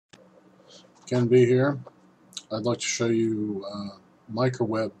Ken B here. I'd like to show you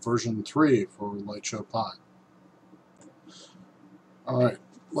Microweb version 3 for LightShowPi. Alright,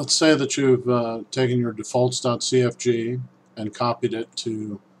 let's say that you've taken your defaults.cfg and copied it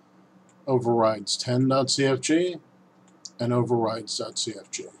to overrides10.cfg and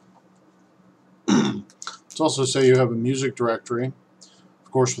overrides.cfg. Let's also say you have a music directory,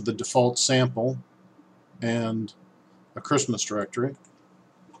 of course with the default sample and a Christmas directory.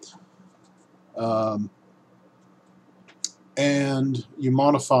 And you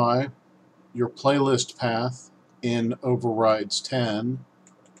modify your playlist path in overrides 10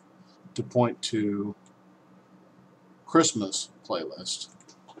 to point to Christmas playlist.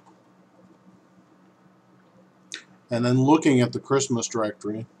 And then looking at the Christmas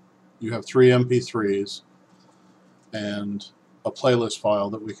directory, you have 3 MP3s and a playlist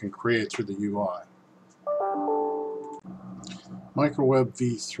file that we can create through the UI. Microweb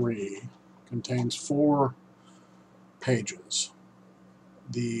v3 contains 4 pages.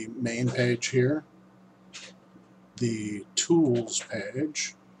 The main page here, the tools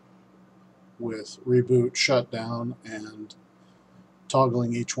page with reboot, shutdown, and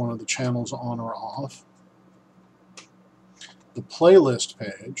toggling each one of the channels on or off. The playlist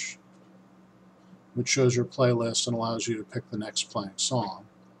page, which shows your playlist and allows you to pick the next playing song.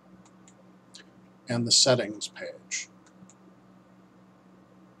 And the settings page.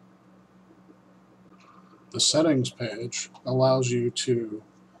 The settings page allows you to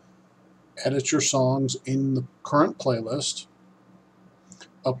edit your songs in the current playlist,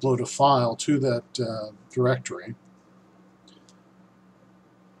 upload a file to that directory,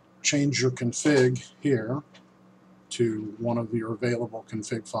 change your config here to one of your available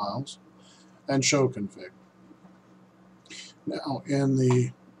config files, and show config. Now in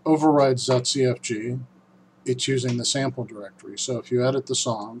the overrides.cfg, it's using the sample directory. So if you edit the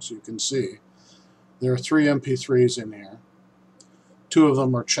songs, you can see there are 3 MP3s in here. 2 of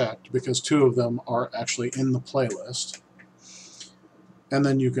them are checked because 2 of them are actually in the playlist. And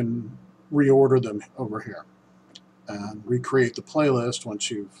then you can reorder them over here and recreate the playlist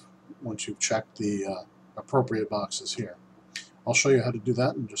once you've checked the appropriate boxes here. I'll show you how to do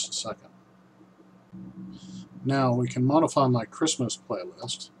that in just a second. Now we can modify my Christmas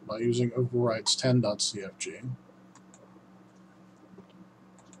playlist by using overrides10.cfg.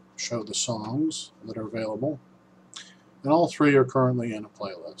 Show the songs that are available, and all 3 are currently in a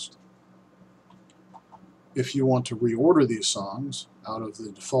playlist. If you want to reorder these songs out of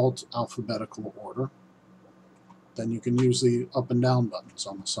the default alphabetical order, then you can use the up and down buttons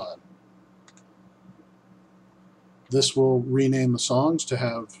on the side. This will rename the songs to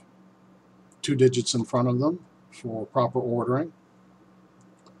have 2 digits in front of them for proper ordering,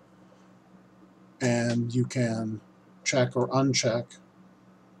 and you can check or uncheck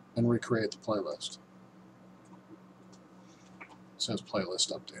and recreate the playlist. It says playlist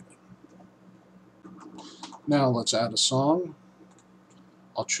updated. Now let's add a song.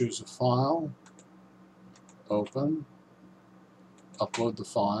 I'll choose a file, open, upload the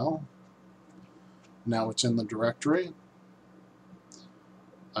file. Now it's in the directory.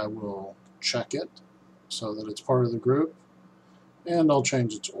 I will check it so that it's part of the group, and I'll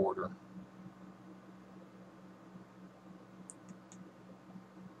change its order.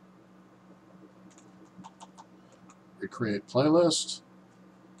 Recreate playlist,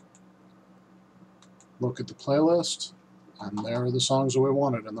 look at the playlist, and there are the songs that we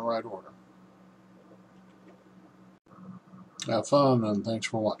wanted in the right order. Have fun, and thanks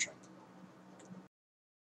for watching.